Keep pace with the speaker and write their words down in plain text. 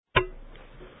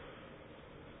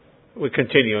We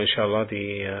continue, inshallah,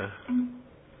 the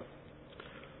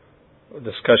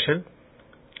discussion.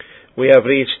 We have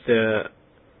reached the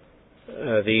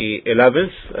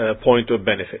 11th point of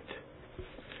benefit.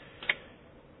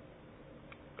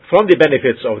 From the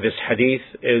benefits of this hadith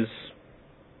is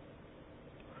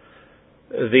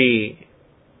the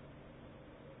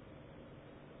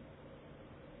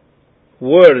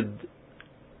word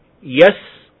yes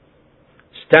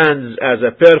stands as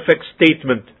a perfect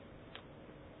statement.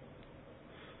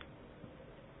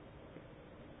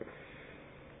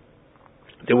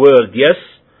 The word yes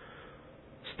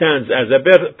stands as a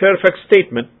perfect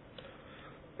statement,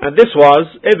 and this was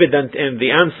evident in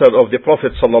the answer of the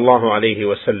Prophet sallallahu alaihi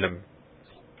wasallam.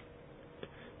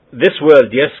 This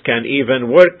word yes can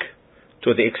even work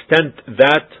to the extent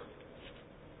that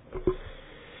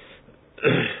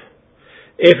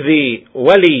if the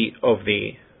wali of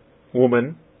the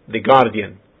woman, the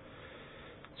guardian,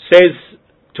 says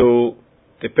to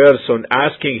the person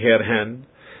asking her hand,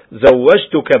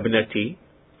 زوجتك ابنتي,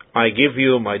 I give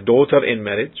you my daughter in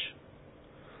marriage,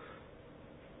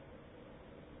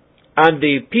 and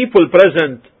the people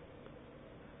present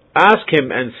ask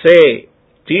him and say,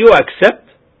 do you accept?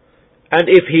 And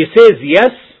if he says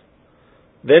yes,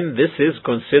 then this is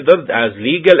considered as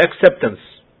legal acceptance.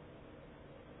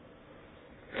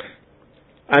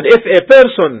 And if a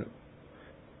person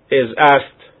is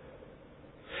asked,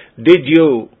 did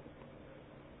you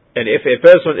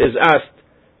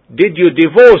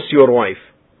divorce your wife?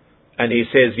 And he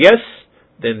says yes,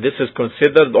 then this is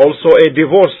considered also a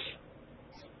divorce.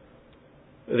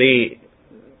 The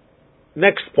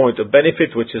next point of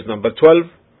benefit, which is number 12,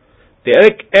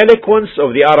 the eloquence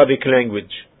of the Arabic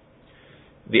language.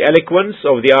 The eloquence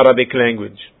of the Arabic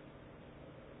language.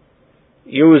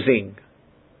 Using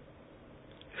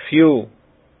few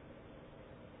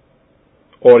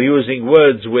or using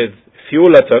words with few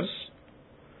letters,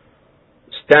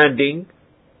 standing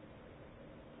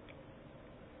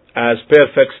as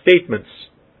perfect statements.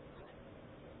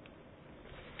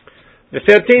 The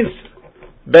 13th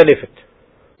benefit,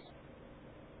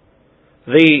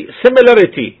 the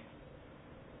similarity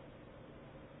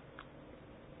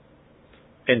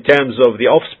in terms of the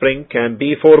offspring can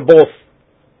be for both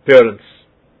parents.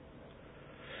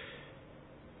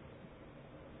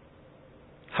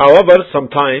 However,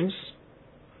 sometimes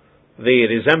the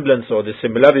resemblance or the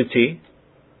similarity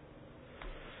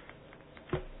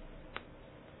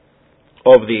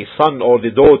of the son or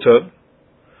the daughter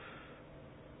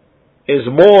is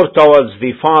more towards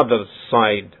the father's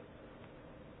side,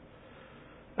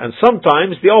 and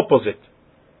sometimes the opposite,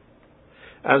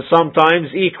 and sometimes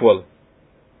equal,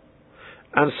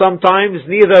 and sometimes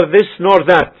neither this nor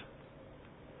that,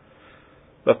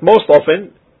 but most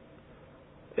often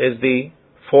is the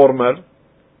former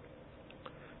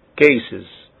cases,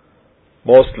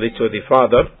 mostly to the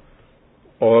father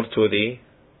or to the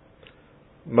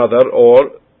mother,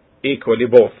 or equally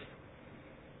both.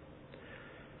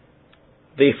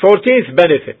 The 14th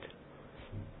benefit,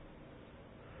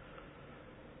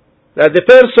 that the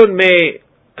person may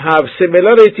have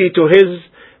similarity to his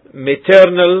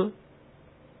maternal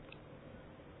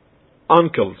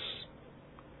uncles,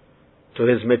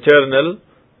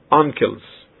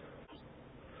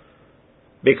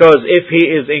 because if he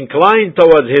is inclined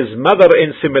towards his mother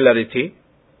in similarity,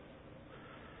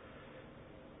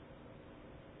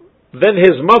 then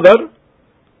his mother,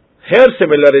 her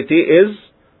similarity is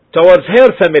towards her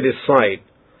family's side.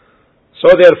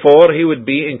 So therefore he would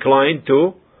be inclined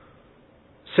to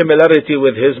similarity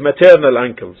with his maternal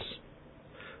uncles.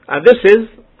 And this is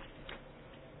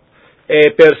a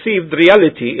perceived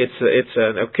reality, it's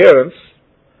an occurrence.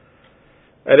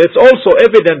 And it's also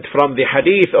evident from the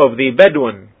hadith of the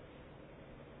Bedouin.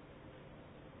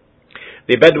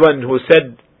 The Bedouin who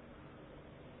said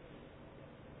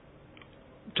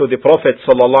to the Prophet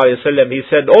ﷺ, he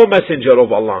said, O Messenger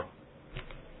of Allah,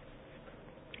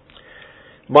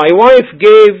 my wife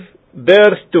gave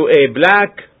birth to a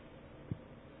black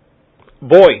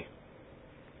boy.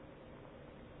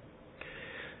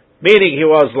 Meaning he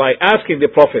was like asking the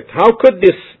Prophet, how could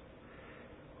this,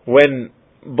 when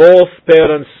both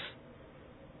parents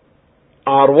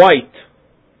are white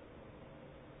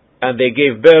and they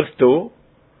gave birth to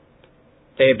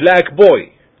a black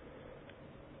boy?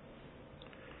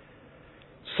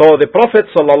 So the Prophet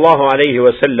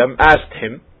ﷺ asked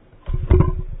him,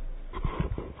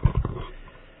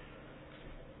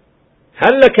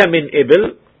 هل لك من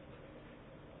إبل?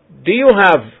 Do you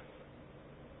have,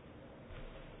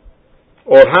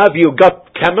 or have you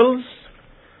got camels?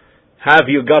 Have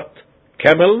you got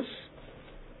camels?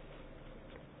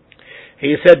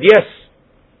 He said yes.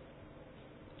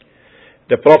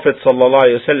 The Prophet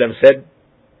ﷺ said,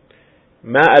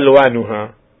 ما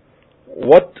ألوانها?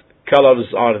 What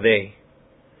colors are they?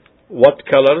 What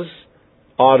colors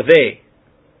are they?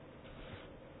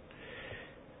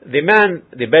 The man,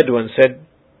 the Bedouin, said,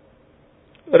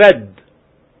 red.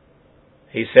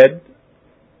 He said,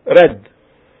 red.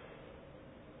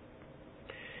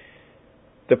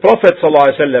 The Prophet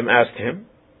ﷺ asked him,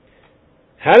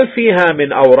 هل فيها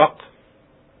من أورق?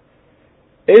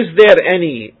 Is there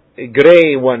any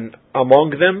grey one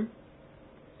among them?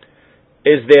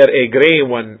 Is there a grey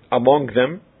one among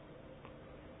them?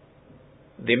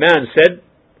 The man said,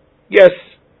 yes.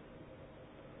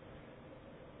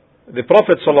 The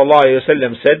Prophet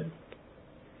ﷺ said,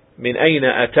 من أين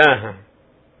أتاها?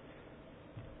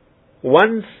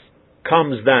 Whence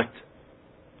comes that?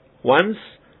 Whence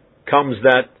comes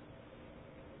that?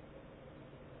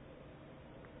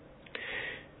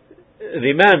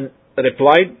 The man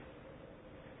replied,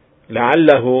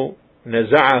 لعله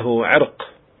نزعه عرق.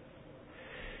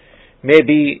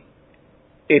 Maybe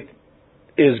it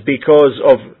is because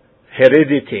of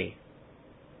heredity.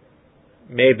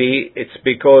 Maybe it's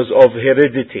because of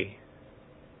heredity.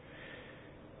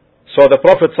 So the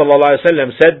Prophet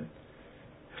ﷺ said,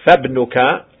 فَابْنُكَ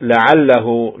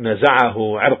لَعَلَّهُ نَزَعَهُ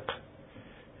عِرْقٍ.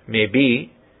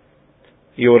 Maybe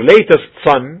your latest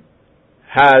son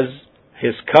has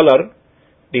his color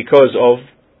because of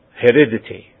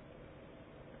heredity.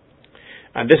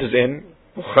 And this is in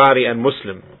Bukhari and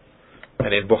Muslim.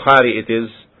 And in Bukhari it is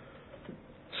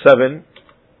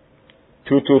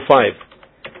 7225.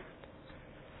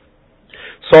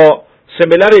 So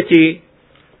similarity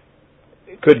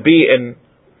could be in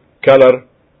color,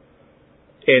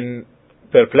 in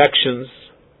perplexions,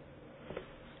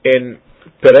 in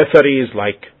peripheries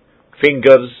like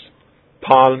fingers,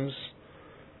 palms,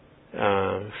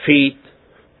 feet,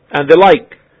 and the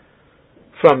like,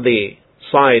 from the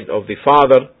side of the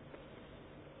father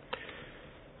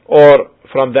or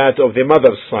from that of the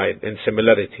mother's side in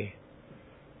similarity.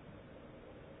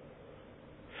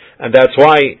 And that's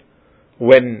why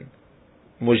when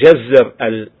Mujazzir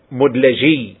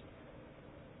al-Mudlaji,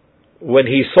 when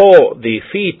he saw the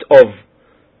feet of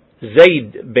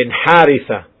Zayd bin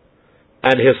Haritha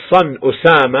and his son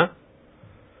Usama,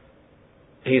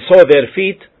 he saw their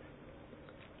feet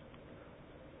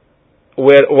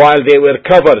while they were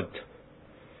covered,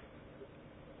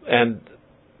 and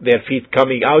their feet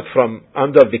coming out from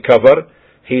under the cover.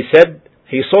 He said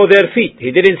he saw their feet.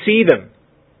 He didn't see them.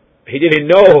 He didn't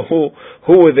know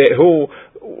who they were.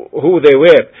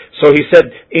 So he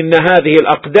said, إن هذه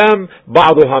الأقدام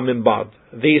بعضها من بعض.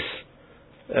 These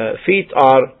feet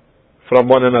are from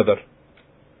one another.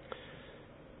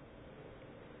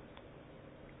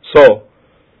 So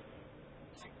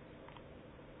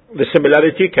the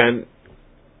similarity can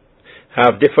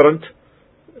have different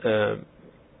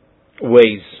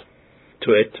ways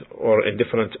to it, or in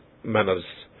different manners,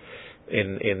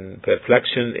 in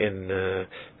perfection, in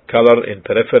color, in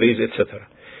peripheries, etc.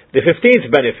 The 15th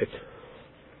benefit,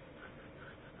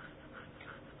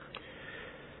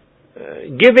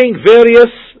 giving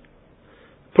various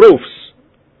proofs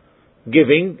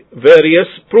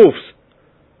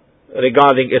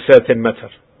regarding a certain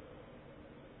matter.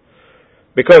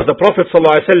 Because the Prophet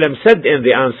ﷺ said in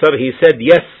the answer, he said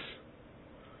yes.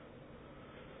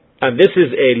 And this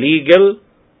is a legal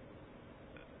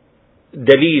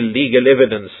dalil, legal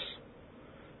evidence,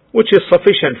 which is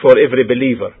sufficient for every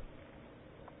believer.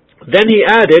 Then he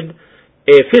added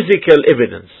a physical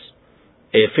evidence,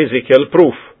 a physical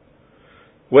proof.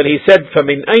 When he said,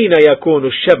 فَمِنْ أَيْنَ يَكُونُ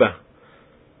الشَّبَهُ?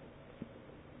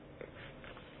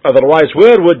 Otherwise,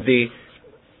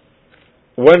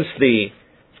 whence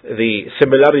the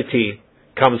similarity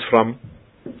comes from?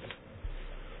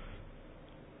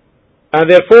 And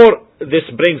therefore, this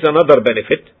brings another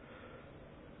benefit,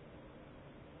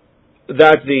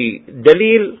 that the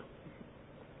dalil,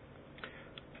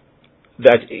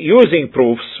 that using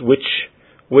proofs which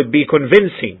would be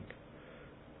convincing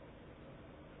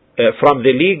from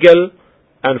the legal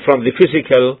and from the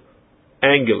physical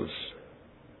angles,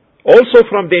 also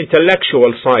from the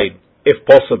intellectual side, if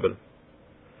possible.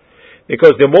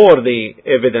 Because the more the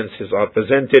evidences are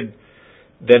presented,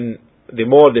 then the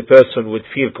more the person would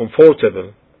feel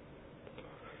comfortable.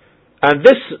 And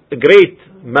this great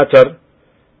matter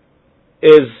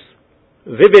is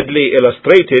vividly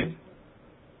illustrated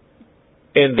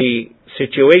in the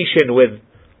situation with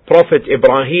Prophet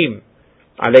Ibrahim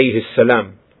alayhi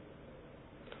salam,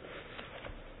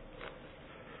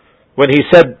 when he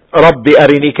said, رَبِّ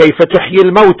أَرِنِي كَيْفَ تُحْيِي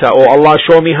الْمَوْتَى, Oh Allah,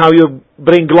 show me how you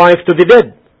bring life to the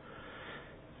dead.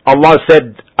 Allah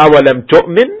said, أَوَلَمْ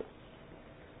تُؤْمِنْ,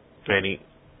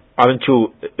 Aren't you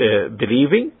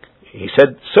believing? He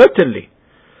said, certainly.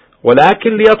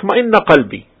 ولكن ليطمئن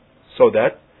قلبي. So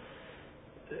that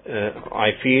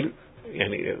I feel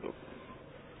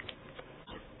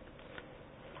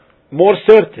more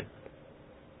certain,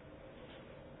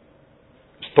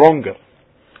 stronger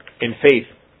in faith.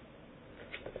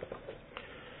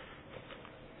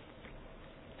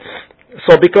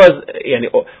 So because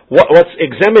what's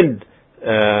examined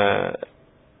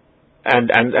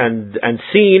and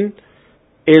seen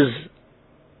is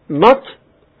not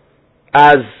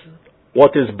as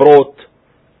what is brought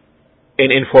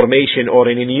in information or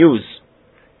in news.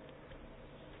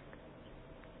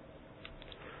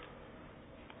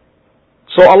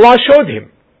 So Allah showed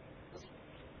him.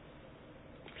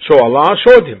 Allah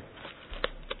showed him.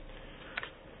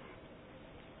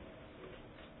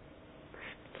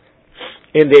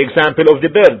 In the example of the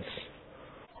birds.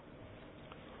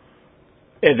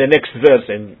 In the next verse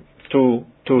in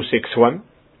 2:261.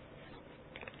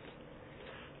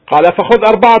 قال فخذ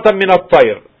أربعة من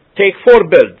الطير. Take 4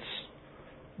 birds.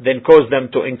 Then cause them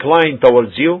to incline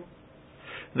towards you.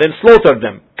 Then slaughter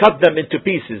them, cut them into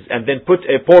pieces, and then put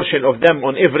a portion of them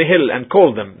on every hill and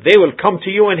call them. They will come to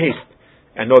you in haste.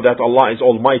 And know that Allah is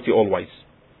Almighty, All-Wise.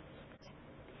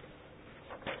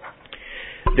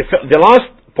 The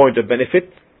last point of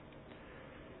benefit,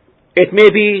 it may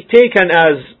be taken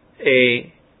as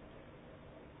a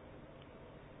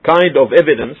kind of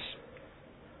evidence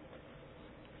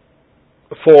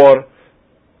for,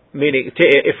 meaning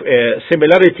if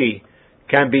similarity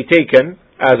can be taken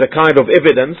as a kind of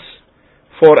evidence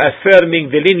for affirming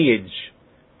the lineage,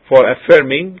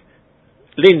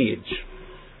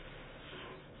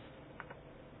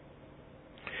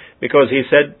 because he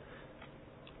said,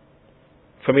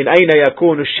 فَمِنْ أَيْنَ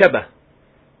يَكُونُ الشَّبَهُ?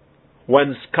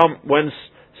 Whence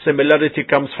similarity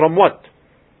comes from what?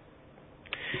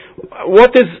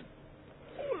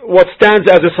 What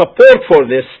stands as a support for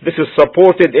this? This is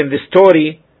supported in the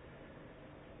story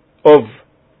of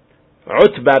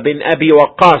Utbah bin Abi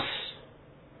Waqqas,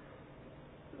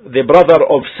 the brother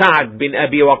of Sa'd bin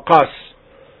Abi Waqqas.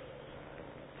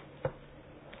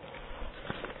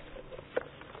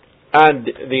 And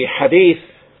the hadith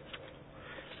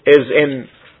is in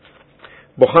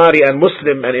Bukhari and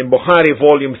Muslim, and in Bukhari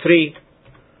volume 3,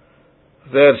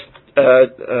 verse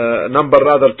number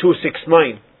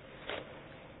 269.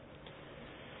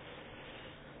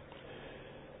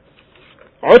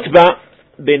 Utbah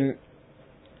bin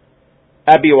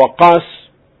Abi Waqqas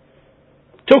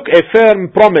took a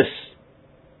firm promise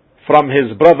from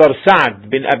his brother Sa'd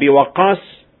bin Abi Waqqas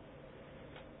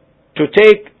to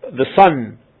take the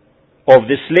son of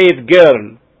the slave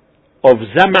girl of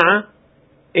Zam'a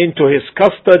into his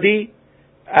custody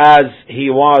as he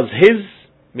was his,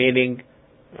 meaning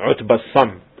Utbah's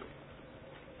son.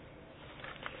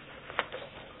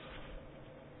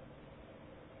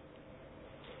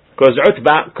 Because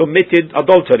Utbah committed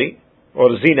adultery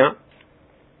or zina,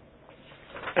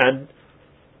 and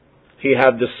he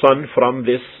had the son from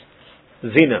this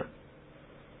zina.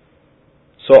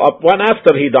 So when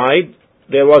after he died,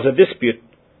 there was a dispute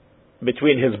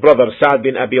between his brother Sa'd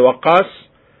bin Abi Waqqas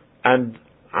and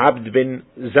Abd bin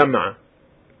Zam'a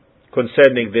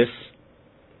concerning this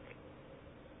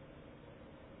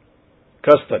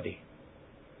custody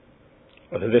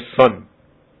of this son.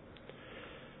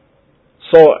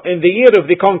 So in the year of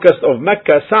the conquest of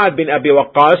Mecca, Sa'd bin Abi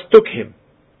Waqqas took him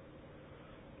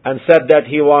and said that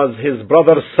he was his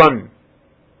brother's son.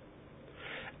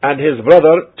 And his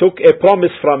brother took a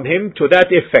promise from him to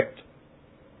that effect.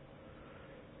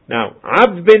 Now,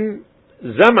 Abd bin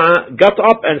Zam'a got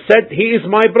up and said, he is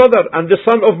my brother and the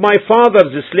son of my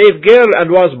father's slave girl and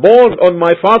was born on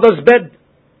my father's bed.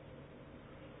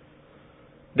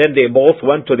 Then they both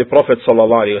went to the Prophet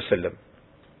ﷺ.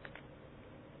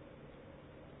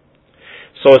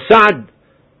 So Sa'd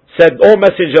said, O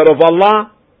Messenger of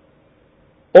Allah,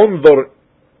 unzur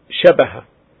shabaha,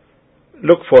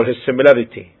 look for his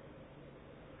similarity.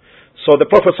 So the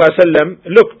Prophet ﷺ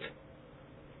looked,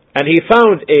 and he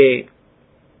found a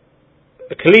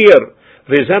clear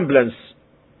resemblance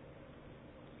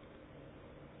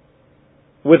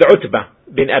with Utbah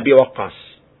bin Abi Waqqas.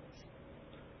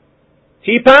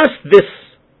 He passed this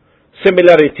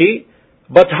similarity,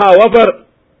 but however,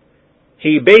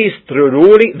 he based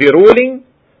the ruling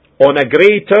on a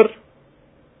greater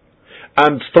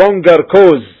and stronger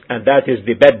cause, and that is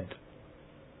the bed.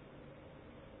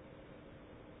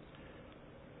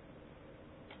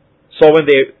 So when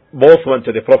they both went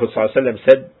to the Prophet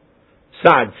ﷺ,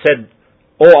 Sa'd said,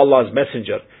 O Allah's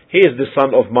Messenger, he is the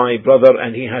son of my brother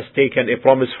and he has taken a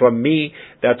promise from me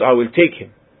that I will take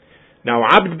him. Now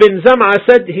Abd bin Zam'a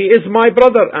said, he is my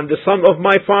brother and the son of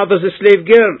my father's slave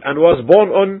girl and was born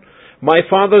on my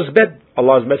father's bed.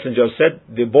 Allah's Messenger said,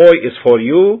 the boy is for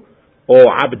you, O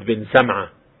Abd bin Zam'a.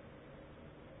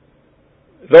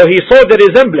 Though he saw the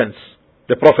resemblance,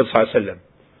 the Prophet ﷺ,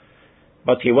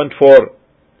 but he went for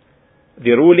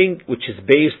the ruling which is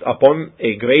based upon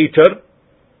a greater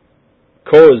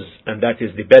cause, and that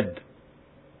is the bed.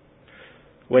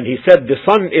 When he said the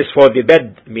son is for the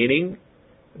bed, meaning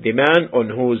the man on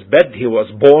whose bed he was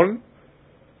born,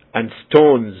 and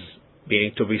stones,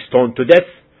 meaning to be stoned to death,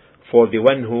 for the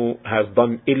one who has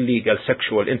done illegal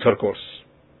sexual intercourse.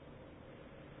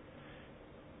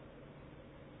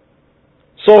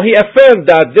 So he affirmed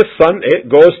that this son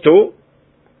goes to,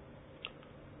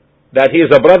 that he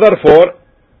is a brother for,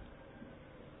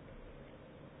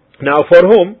 now for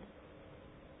whom?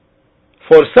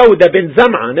 For Sauda bin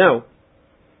Zam'a now.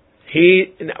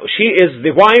 She is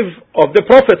the wife of the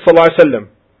Prophet ﷺ.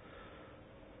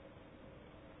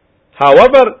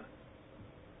 However,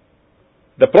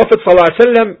 the Prophet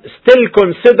ﷺ still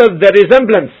considered the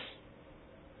resemblance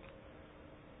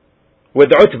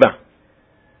with Utbah.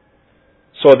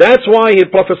 So that's why the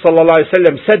Prophet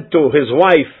ﷺ said to his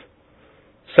wife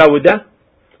Sauda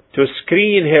to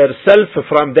screen herself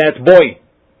from that boy,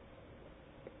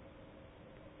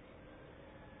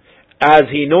 as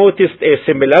he noticed a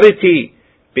similarity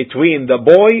between the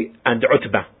boy and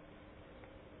Utbah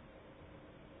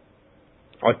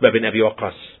bin Abi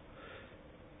Waqqas,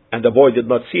 and the boy did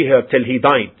not see her till he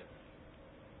died.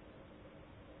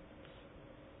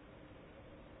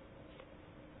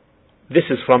 This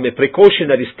is from a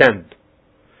precautionary stand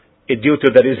due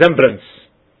to the resemblance.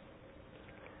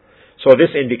 So this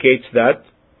indicates that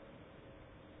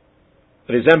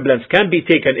resemblance can be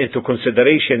taken into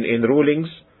consideration in rulings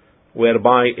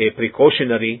whereby a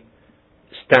precautionary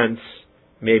stance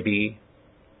may be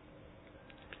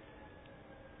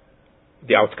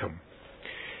the outcome.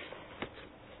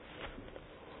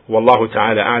 والله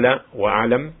تعالى أعلى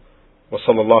وأعلم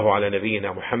وصلى الله على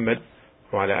نبينا محمد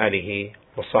وعلى آله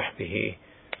وصحبه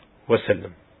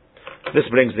وسلم. This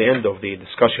brings the end of the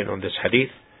discussion on this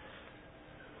hadith,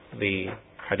 the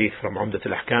hadith from Umdat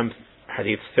al-Ahkam,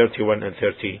 hadith 31 and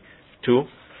 32.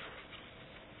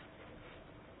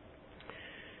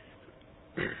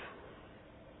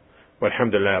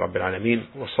 والحمد لله رب العالمين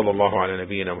وصلى الله على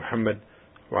نبينا محمد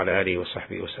وعلى آله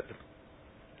وصحبه وسلم.